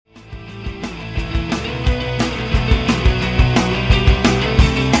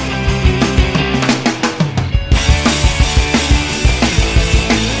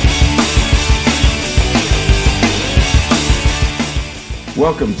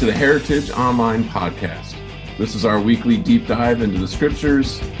Welcome to the Heritage Online Podcast. This is our weekly deep dive into the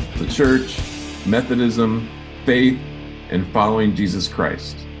scriptures, the church, Methodism, faith, and following Jesus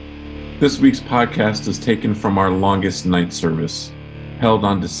Christ. This week's podcast is taken from our longest night service, held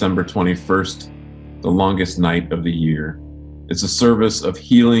on December 21st, the longest night of the year. It's a service of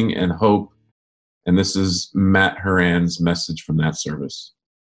healing and hope, and this is Matt Horan's message from that service.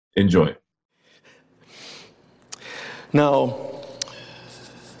 Enjoy. Now,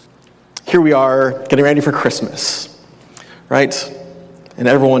 here we are getting ready for Christmas, right? And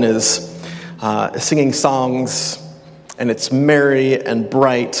everyone is singing songs, and it's merry and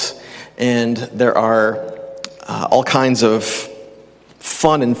bright, and there are all kinds of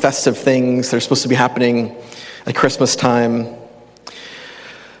fun and festive things that are supposed to be happening at Christmas time.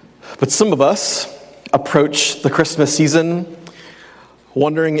 But some of us approach the Christmas season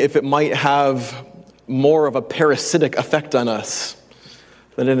wondering if it might have more of a parasitic effect on us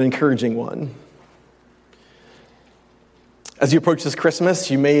than an encouraging one. As you approach this Christmas,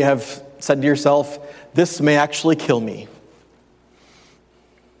 you may have said to yourself, this may actually kill me.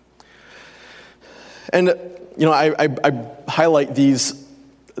 And, I highlight these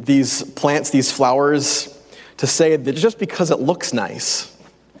plants, these flowers, to say that just because it looks nice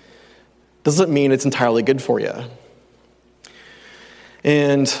doesn't mean it's entirely good for you.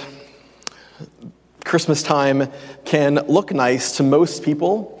 And Christmas time can look nice to most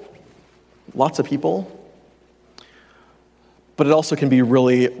people, lots of people, but it also can be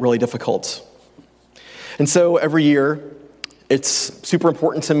really, really difficult. And so every year, it's super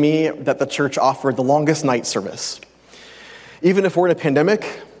important to me that the church offer the longest night service. Even if we're in a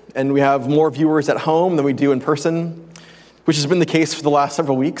pandemic and we have more viewers at home than we do in person, which has been the case for the last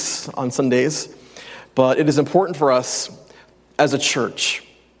several weeks on Sundays, but it is important for us as a church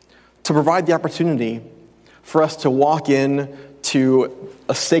to provide the opportunity for us to walk in to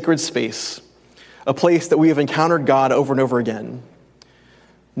a sacred space, a place that we have encountered God over and over again,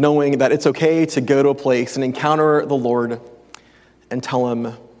 knowing that it's okay to go to a place and encounter the Lord and tell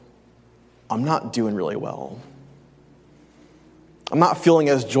him, I'm not doing really well. I'm not feeling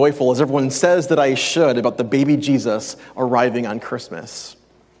as joyful as everyone says that I should about the baby Jesus arriving on Christmas.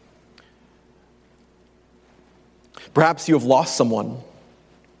 Perhaps you have lost someone.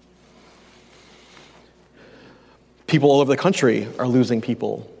 People all over the country are losing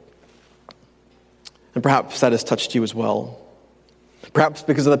people. And perhaps that has touched you as well. Perhaps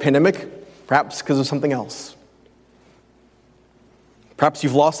because of the pandemic, perhaps because of something else. Perhaps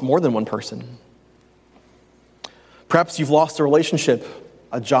you've lost more than one person. Perhaps you've lost a relationship,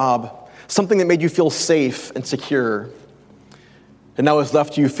 a job, something that made you feel safe and secure, and now has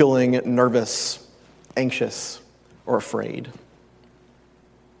left you feeling nervous, anxious, or afraid.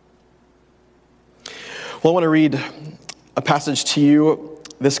 Well, I want to read a passage to you.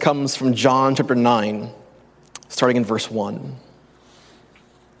 This comes from John chapter 9, starting in verse 1.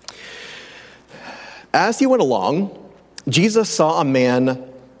 As he went along, Jesus saw a man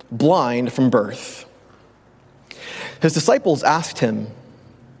blind from birth. His disciples asked him,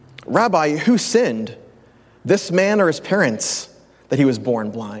 Rabbi, who sinned, this man or his parents, that he was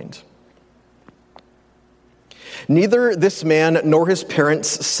born blind? Neither this man nor his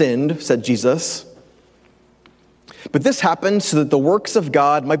parents sinned, said Jesus. But this happened so that the works of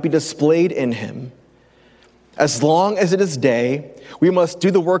God might be displayed in him. As long as it is day, we must do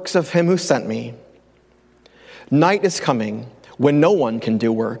the works of him who sent me. Night is coming when no one can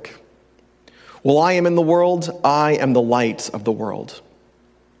do work. While I am in the world, I am the light of the world.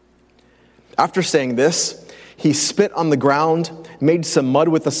 After saying this, he spit on the ground, made some mud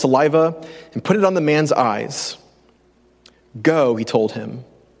with the saliva, and put it on the man's eyes. Go, he told him,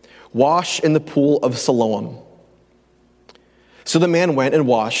 wash in the pool of Siloam. So the man went and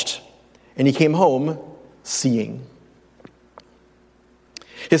washed, and he came home seeing.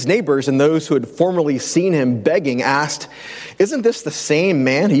 His neighbors and those who had formerly seen him begging asked, Isn't this the same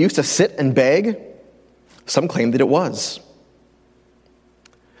man who used to sit and beg? Some claimed that it was.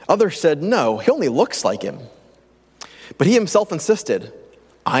 Others said, No, he only looks like him. But he himself insisted,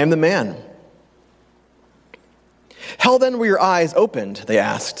 I am the man. How then were your eyes opened? They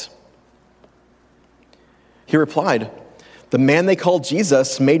asked. He replied, The man they called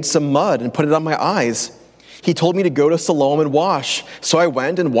Jesus made some mud and put it on my eyes. He told me to go to Siloam and wash. So I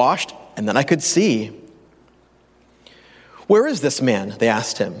went and washed, and then I could see. Where is this man? They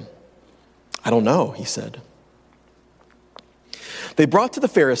asked him. I don't know, he said. They brought to the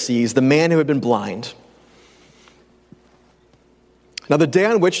Pharisees the man who had been blind. Now the day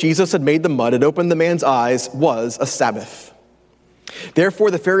on which Jesus had made the mud and opened the man's eyes was a Sabbath. Therefore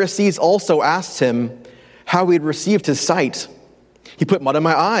the Pharisees also asked him how he had received his sight. "He put mud in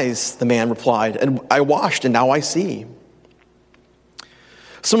my eyes," the man replied, "and I washed, and now I see."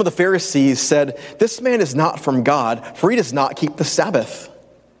 Some of the Pharisees said, "This man is not from God, for he does not keep the Sabbath."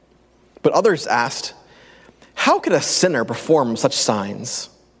 But others asked, "How could a sinner perform such signs?"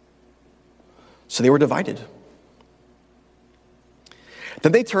 So they were divided.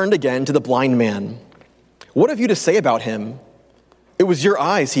 Then they turned again to the blind man. "What have you to say about him? It was your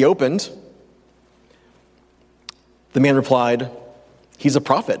eyes he opened." The man replied, "He's a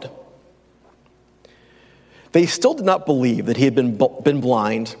prophet." They still did not believe that he had been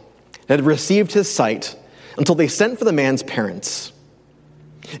blind and had received his sight until they sent for the man's parents.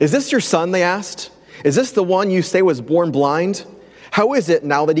 "Is this your son?" they asked. "Is this the one you say was born blind? How is it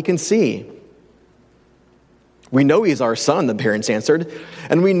now that he can see?" "We know he's our son," the parents answered,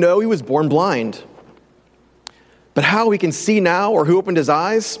 "and we know he was born blind. But how he can see now or who opened his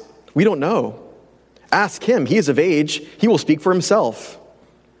eyes, we don't know. Ask him. He is of age. He will speak for himself."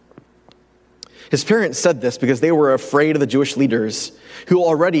 His parents said this because they were afraid of the Jewish leaders, who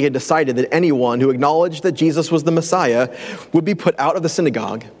already had decided that anyone who acknowledged that Jesus was the Messiah would be put out of the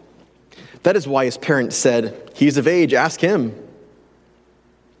synagogue. That is why his parents said, "He is of age. Ask him."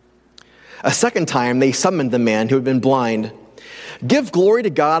 A second time, they summoned the man who had been blind. "Give glory to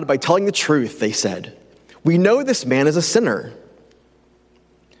God by telling the truth," they said. "We know this man is a sinner."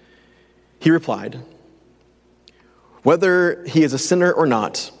 He replied, "Whether he is a sinner or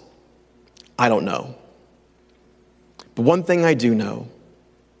not, I don't know. But one thing I do know.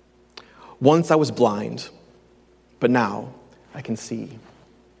 Once I was blind, but now I can see."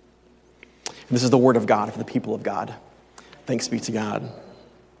 And this is the word of God for the people of God. Thanks be to God.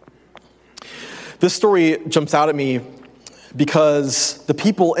 This story jumps out at me because the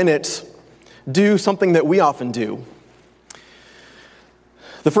people in it do something that we often do.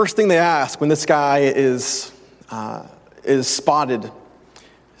 The first thing they ask when this guy is spotted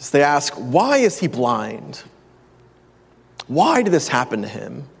is they ask, "Why is he blind? Why did this happen to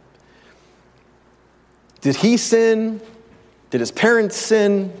him? Did he sin? Did his parents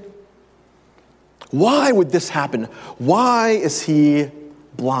sin? Why would this happen? Why is he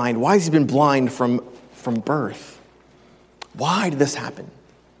blind? Why has he been blind from birth? Why did this happen?"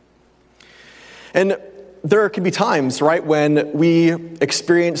 And there can be times, right, when we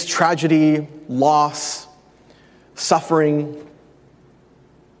experience tragedy, loss, suffering.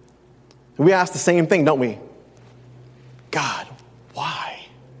 And we ask the same thing, don't we? God, why?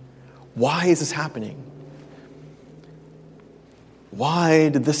 Why is this happening? Why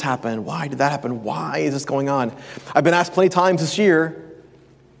did this happen? Why did that happen? Why is this going on? I've been asked plenty of times this year,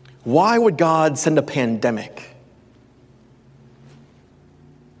 why would God send a pandemic?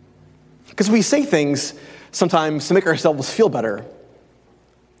 Because we say things sometimes to make ourselves feel better.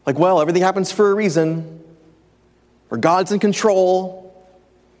 Like, well, everything happens for a reason. Or God's in control.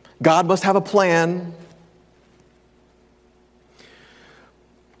 God must have a plan.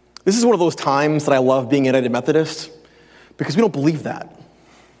 This is one of those times that I love being United Methodist because we don't believe that.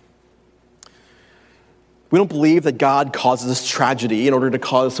 We don't believe that God causes us tragedy in order to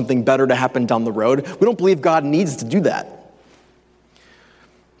cause something better to happen down the road. We don't believe God needs to do that.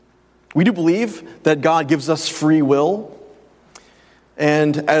 We do believe that God gives us free will,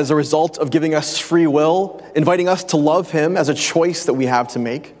 and as a result of giving us free will, inviting us to love him as a choice that we have to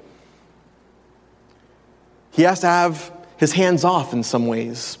make, he has to have his hands off in some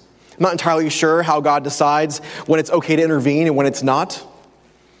ways. I'm not entirely sure how God decides when it's okay to intervene and when it's not.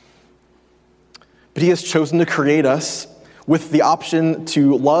 But he has chosen to create us with the option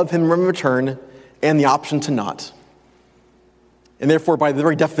to love him in return and the option to not. And therefore, by the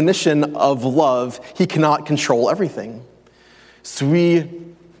very definition of love, he cannot control everything. So we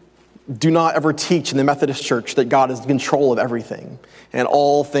do not ever teach in the Methodist Church that God is in control of everything, and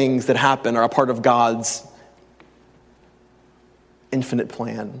all things that happen are a part of God's infinite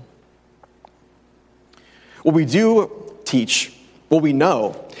plan. What we do teach, what we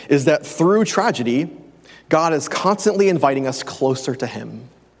know, is that through tragedy, God is constantly inviting us closer to him.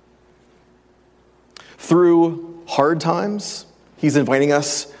 Through hard times, he's inviting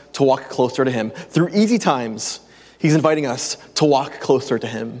us to walk closer to him. Through easy times, he's inviting us to walk closer to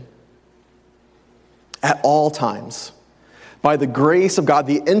him. At all times, by the grace of God,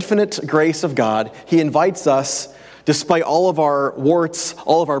 the infinite grace of God, he invites us, despite all of our warts,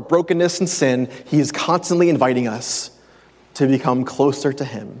 all of our brokenness and sin, he is constantly inviting us to become closer to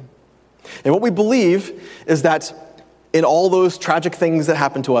him. And what we believe is that in all those tragic things that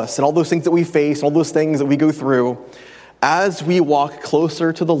happen to us, and all those things that we face, and all those things that we go through, as we walk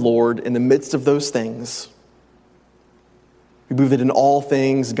closer to the Lord in the midst of those things, we believe that in all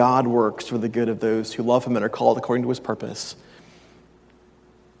things God works for the good of those who love him and are called according to his purpose.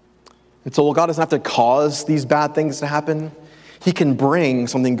 And so while God doesn't have to cause these bad things to happen, he can bring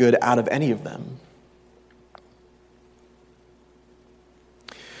something good out of any of them.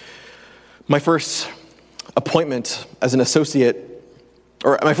 My first appointment as an associate,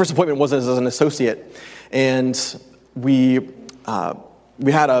 or my first appointment was as an associate, and we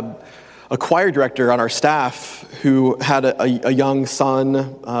had a choir director on our staff who had a young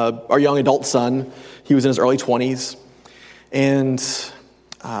son, our young adult son. He was in his early 20s, and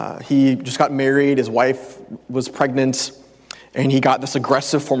he just got married. His wife was pregnant, and he got this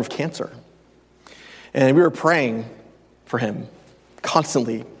aggressive form of cancer. And we were praying for him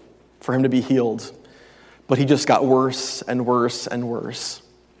constantly, for him to be healed. But he just got worse and worse and worse.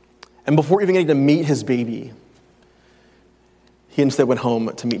 And before even getting to meet his baby, he instead went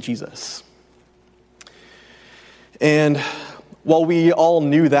home to meet Jesus. And while we all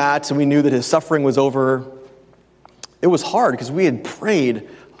knew that, and we knew that his suffering was over, it was hard because we had prayed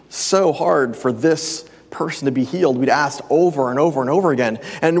so hard for this person to be healed. We'd asked over and over and over again.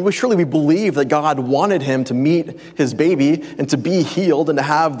 And we believed that God wanted him to meet his baby and to be healed and to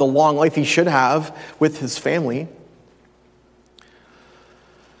have the long life he should have with his family.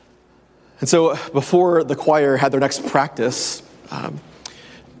 And so before the choir had their next practice,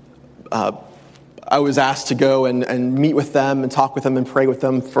 I was asked to go and meet with them and talk with them and pray with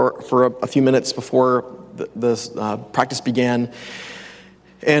them for a few minutes before the practice began.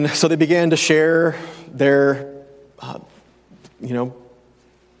 And so they began to share their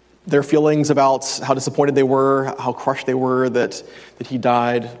feelings about how disappointed they were, how crushed they were that he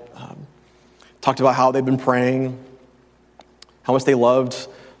died. Talked about how they've been praying, how much they loved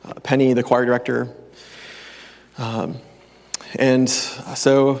Penny, the choir director. And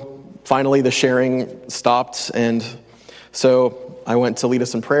so finally the sharing stopped, and so I went to lead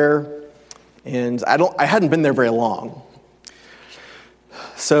us in prayer, and I hadn't been there very long.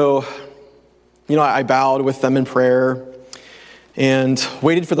 So, I bowed with them in prayer and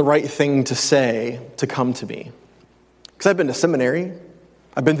waited for the right thing to say to come to me. Because I've been to seminary.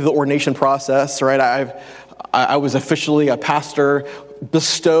 I've been through the ordination process, right? I was officially a pastor,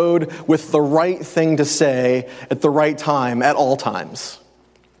 bestowed with the right thing to say at the right time at all times,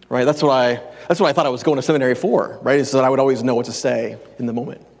 right? That's what I thought I was going to seminary for, right? Is that I would always know what to say in the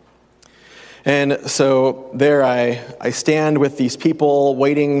moment. And so there I stand with these people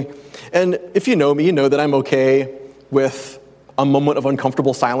waiting. And if you know me, you know that I'm okay with a moment of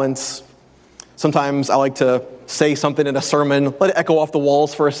uncomfortable silence. Sometimes I like to say something in a sermon, let it echo off the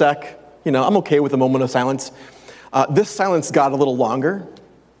walls for a sec. I'm okay with a moment of silence. This silence got a little longer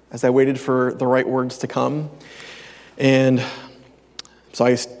as I waited for the right words to come. And so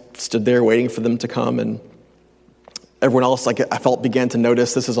I stood there waiting for them to come, and everyone else, I felt, began to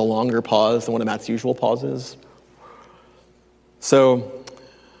notice this is a longer pause than one of Matt's usual pauses. So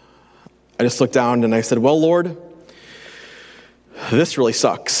I just looked down and I said, well, Lord, this really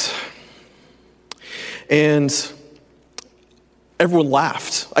sucks. And everyone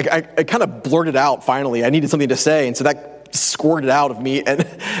laughed. I kind of blurted out finally. I needed something to say, and so that squirted out of me.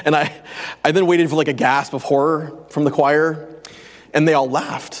 And I then waited for a gasp of horror from the choir, and they all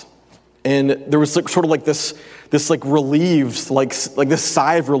laughed. And there was sort of this relieved, this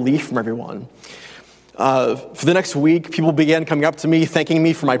sigh of relief from everyone. For the next week, people began coming up to me, thanking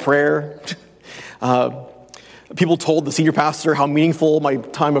me for my prayer. People told the senior pastor how meaningful my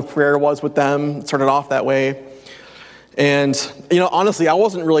time of prayer was with them. It started off that way. And, honestly, I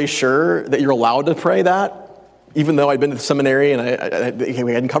wasn't really sure that you're allowed to pray that, even though I'd been to the seminary and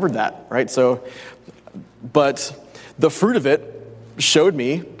we hadn't covered that, right? But the fruit of it showed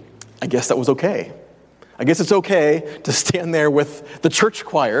me, I guess that was okay. I guess it's okay to stand there with the church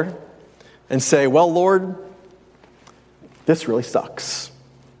choir and say, well, Lord, this really sucks.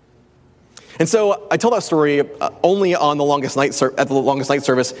 And so I tell that story only on the longest night at the longest night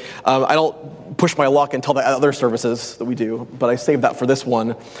service. I don't push my luck and tell the other services that we do, but I saved that for this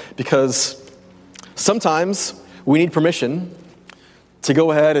one because sometimes we need permission to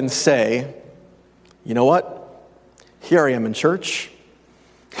go ahead and say, you know what? Here I am in church.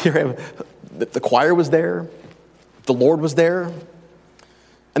 Here I am. The choir was there. The Lord was there.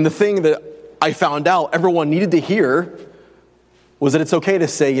 And the thing that I found out everyone needed to hear was that it's okay to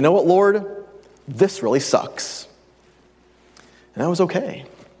say, you know what, Lord, this really sucks. And that was okay.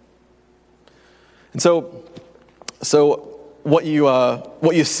 And so what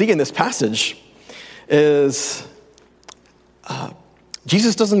you see in this passage is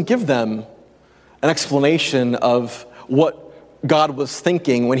Jesus doesn't give them an explanation of what God was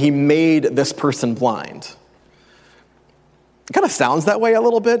thinking when he made this person blind. It kind of sounds that way a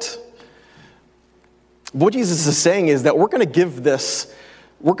little bit. What Jesus is saying is that we're going to give this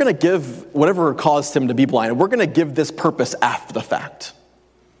we're going to give whatever caused him to be blind, we're going to give this purpose after the fact.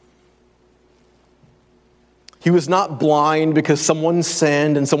 He was not blind because someone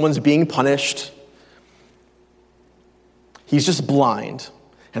sinned and someone's being punished. He's just blind,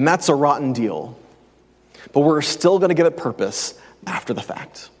 and that's a rotten deal. But we're still going to give it purpose after the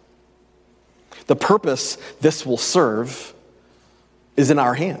fact. The purpose this will serve is in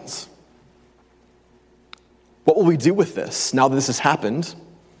our hands. What will we do with this now that this has happened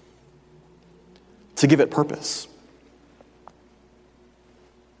to give it purpose?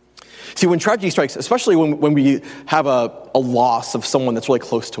 See, when tragedy strikes, especially when we have a loss of someone that's really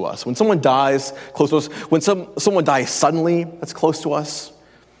close to us, when someone dies close to us, when someone dies suddenly that's close to us,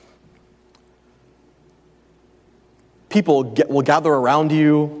 people will gather around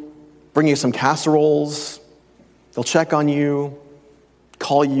you, bring you some casseroles, they'll check on you,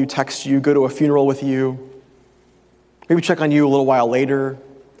 call you, text you, go to a funeral with you, maybe check on you a little while later.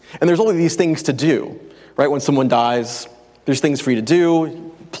 And there's only these things to do, right? When someone dies, there's things for you to do.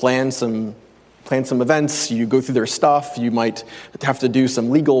 Plan some events, you go through their stuff, you might have to do some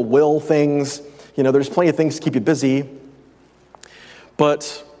legal will things. There's plenty of things to keep you busy.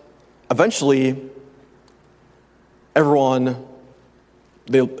 But eventually, everyone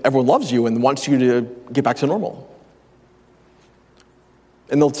loves you and wants you to get back to normal.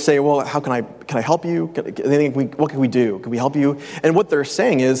 And they'll say, well, how can I help you? What can we do? Can we help you? And what they're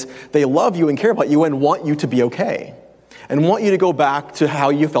saying is they love you and care about you and want you to be okay. And want you to go back to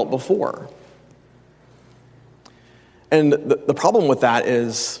how you felt before. And the problem with that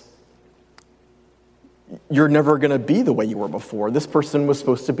is you're never going to be the way you were before. This person was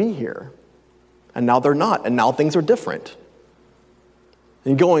supposed to be here. And now they're not. And now things are different.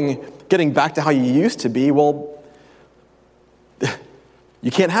 And getting back to how you used to be, well,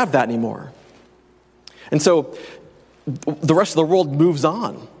 you can't have that anymore. And so the rest of the world moves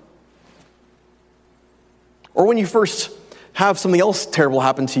on. Or when you first have something else terrible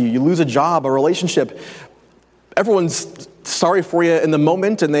happen to you, you lose a job, a relationship, everyone's sorry for you in the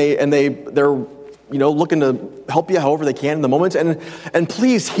moment, and they're looking to help you however they can in the moment, and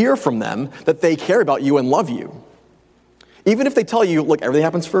please hear from them that they care about you and love you. Even if they tell you, look, everything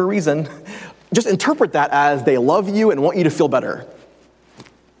happens for a reason, just interpret that as they love you and want you to feel better.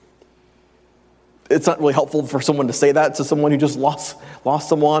 It's not really helpful for someone to say that to someone who just lost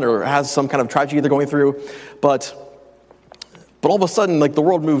someone or has some kind of tragedy they're going through, but all of a sudden, the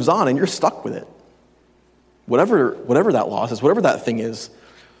world moves on and you're stuck with it. Whatever that loss is, whatever that thing is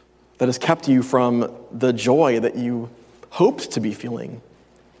that has kept you from the joy that you hoped to be feeling.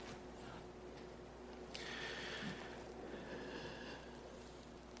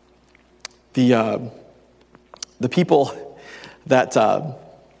 The people that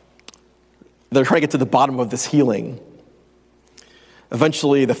they're trying to get to the bottom of this healing.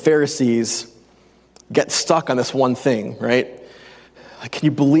 Eventually, the Pharisees get stuck on this one thing, right? Can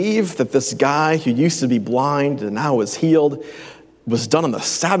you believe that this guy who used to be blind and now is healed was done on the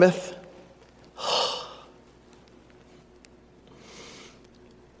Sabbath?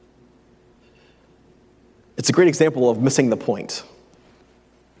 It's a great example of missing the point.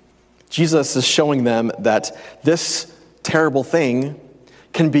 Jesus is showing them that this terrible thing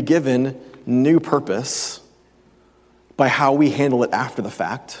can be given new purpose by how we handle it after the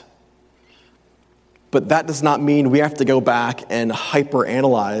fact. But that does not mean we have to go back and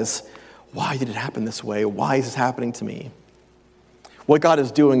hyper-analyze, why did it happen this way? Why is this happening to me? What God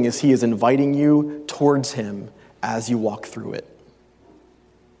is doing is he is inviting you towards him as you walk through it.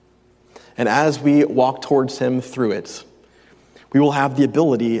 And as we walk towards him through it, we will have the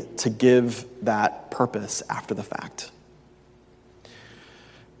ability to give that purpose after the fact.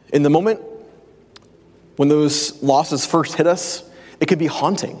 In the moment, when those losses first hit us, it could be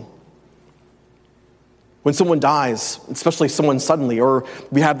haunting. When someone dies, especially someone suddenly, or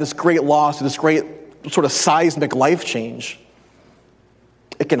we have this great loss, or this great sort of seismic life change,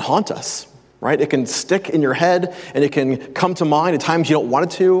 it can haunt us, right? It can stick in your head, and it can come to mind at times you don't want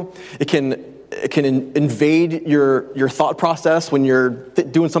it to. It can invade your thought process when you're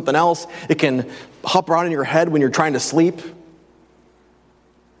doing something else. It can hop around in your head when you're trying to sleep.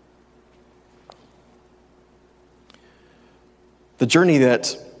 The journey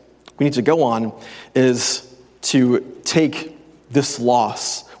that we need to go on is to take this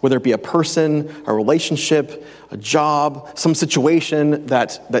loss, whether it be a person, a relationship, a job, some situation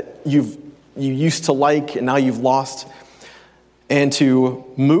that you used to like and now you've lost, and to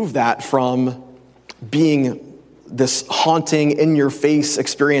move that from being this haunting, in-your-face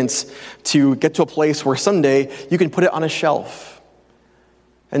experience to get to a place where someday you can put it on a shelf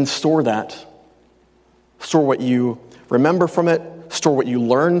and store that. Store what you remember from it, store what you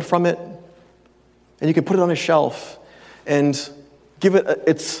learned from it, and you can put it on a shelf and give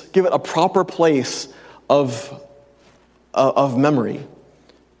it a proper place of memory.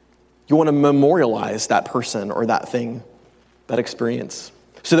 You want to memorialize that person or that thing, that experience,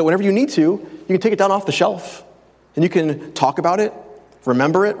 so that whenever you need to, you can take it down off the shelf and you can talk about it,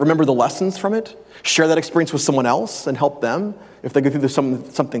 remember the lessons from it, share that experience with someone else and help them if they go through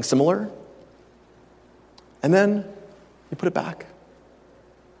something similar. And then you put it back.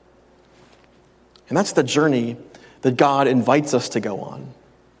 And that's the journey that God invites us to go on.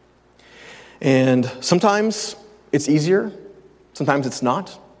 And sometimes it's easier, sometimes it's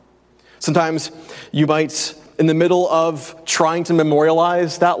not. Sometimes you might, in the middle of trying to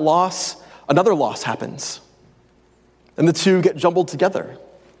memorialize that loss, another loss happens. And the two get jumbled together.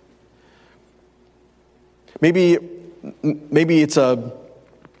 Maybe it's a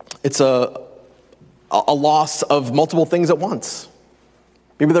loss of multiple things at once.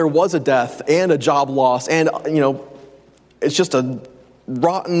 Maybe there was a death and a job loss and, it's just a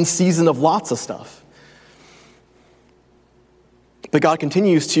rotten season of lots of stuff. But God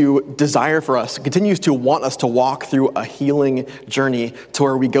continues to desire for us, continues to want us to walk through a healing journey to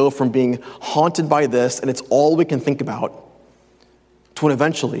where we go from being haunted by this and it's all we can think about to when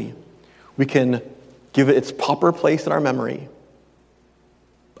eventually we can give it its proper place in our memory.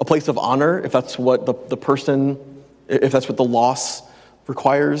 A place of honor, if that's what if that's what the loss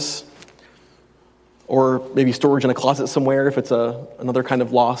requires. Or maybe storage in a closet somewhere if it's another kind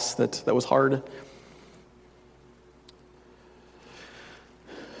of loss that was hard.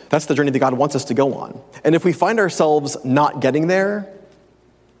 That's the journey that God wants us to go on. And if we find ourselves not getting there,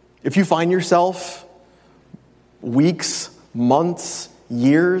 if you find yourself weeks, months,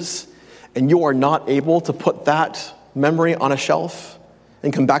 years, and you are not able to put that memory on a shelf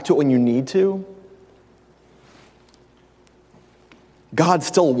and come back to it when you need to, God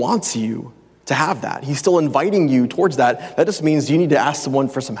still wants you to have that. He's still inviting you towards that. That just means you need to ask someone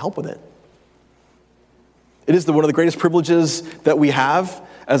for some help with it. It is one of the greatest privileges that we have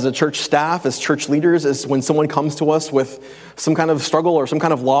as a church staff, as church leaders, is when someone comes to us with some kind of struggle or some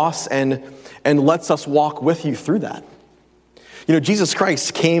kind of loss and lets us walk with you through that. Jesus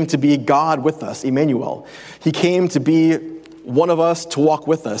Christ came to be God with us, Emmanuel. He came to be one of us, to walk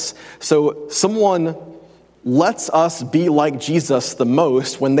with us. So someone lets us be like Jesus the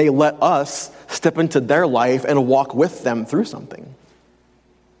most when they let us step into their life and walk with them through something.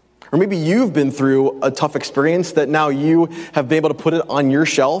 Or maybe you've been through a tough experience that now you have been able to put it on your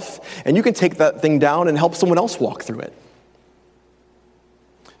shelf and you can take that thing down and help someone else walk through it.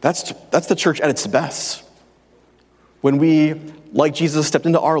 That's the church at its best. When we, like Jesus, stepped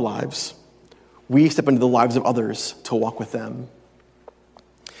into our lives, we step into the lives of others to walk with them.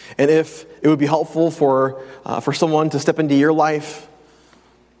 And if it would be helpful for someone to step into your life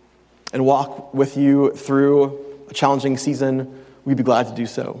and walk with you through a challenging season, we'd be glad to do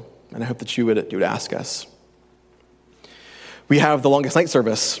so. And I hope that you would ask us. We have the longest night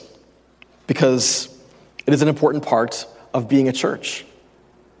service because it is an important part of being a church.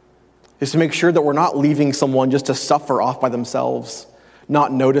 Is to make sure that we're not leaving someone just to suffer off by themselves,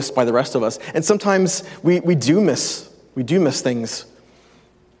 not noticed by the rest of us. And sometimes we do miss things.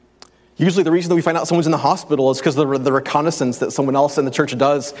 Usually the reason that we find out someone's in the hospital is because of the reconnaissance that someone else in the church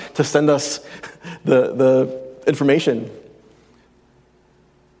does to send us the information.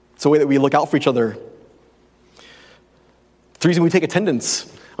 It's a way that we look out for each other. The reason we take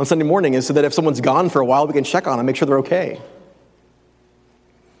attendance on Sunday morning is so that if someone's gone for a while, we can check on them, make sure they're okay.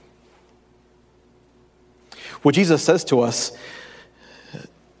 What Jesus says to us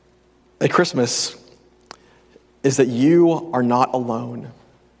at Christmas is that you are not alone.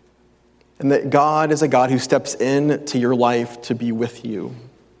 And that God is a God who steps into your life to be with you.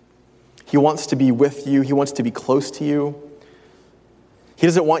 He wants to be with you. He wants to be close to you. He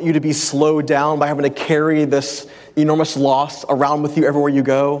doesn't want you to be slowed down by having to carry this enormous loss around with you everywhere you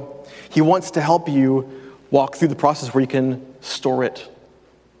go. He wants to help you walk through the process where you can store it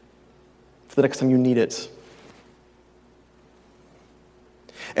for the next time you need it.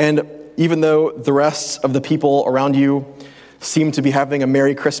 And even though the rest of the people around you seem to be having a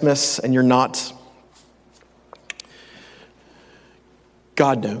Merry Christmas and you're not,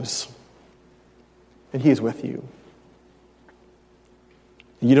 God knows. And He is with you.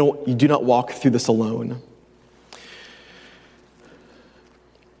 You do not walk through this alone.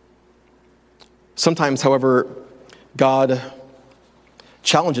 Sometimes, however, God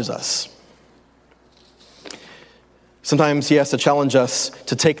challenges us. Sometimes He has to challenge us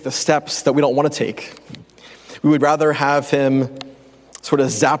to take the steps that we don't want to take. We would rather have Him sort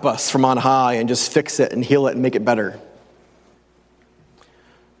of zap us from on high and just fix it and heal it and make it better.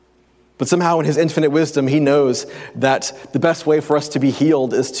 But somehow in his infinite wisdom, he knows that the best way for us to be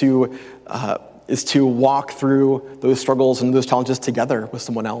healed is to walk through those struggles and those challenges together with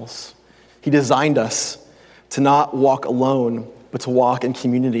someone else. He designed us to not walk alone, but to walk in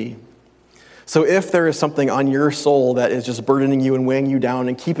community. So if there is something on your soul that is just burdening you and weighing you down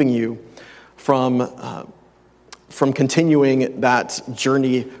and keeping you from continuing that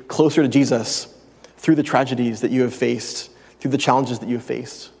journey closer to Jesus through the tragedies that you have faced, through the challenges that you have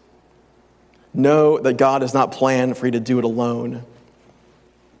faced, know that God has not planned for you to do it alone.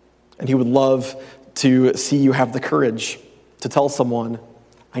 And he would love to see you have the courage to tell someone,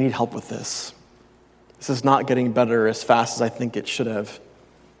 I need help with this. This is not getting better as fast as I think it should have.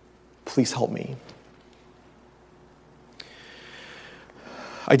 Please help me.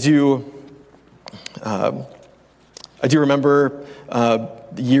 I do remember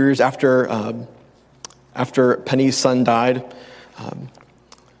years after Penny's son died.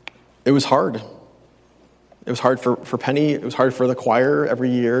 It was hard. It was hard for Penny. It was hard for the choir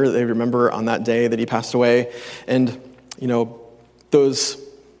every year. They remember on that day that he passed away. And, those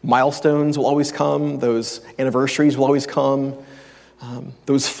milestones will always come. Those anniversaries will always come.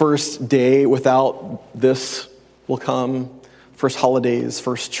 Those first day without this will come. First holidays,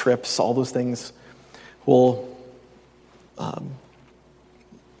 first trips, all those things will come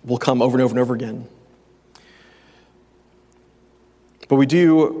over and over and over again. But we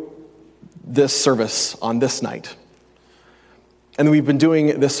do this service on this night. And we've been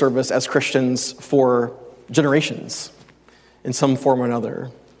doing this service as Christians for generations in some form or another.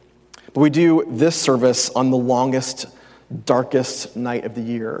 But we do this service on the longest, darkest night of the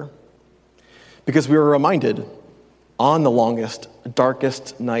year because we were reminded on the longest,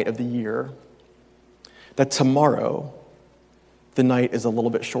 darkest night of the year that tomorrow the night is a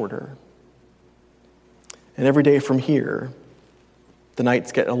little bit shorter. And every day from here, the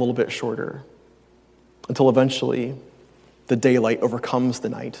nights get a little bit shorter until eventually the daylight overcomes the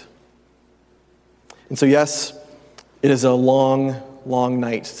night. And so, yes, it is a long, long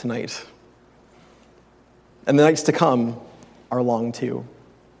night tonight. And the nights to come are long too.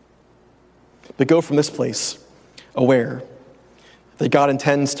 But go from this place aware that God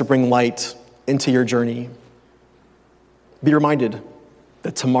intends to bring light into your journey. Be reminded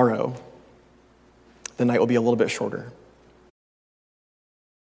that tomorrow the night will be a little bit shorter.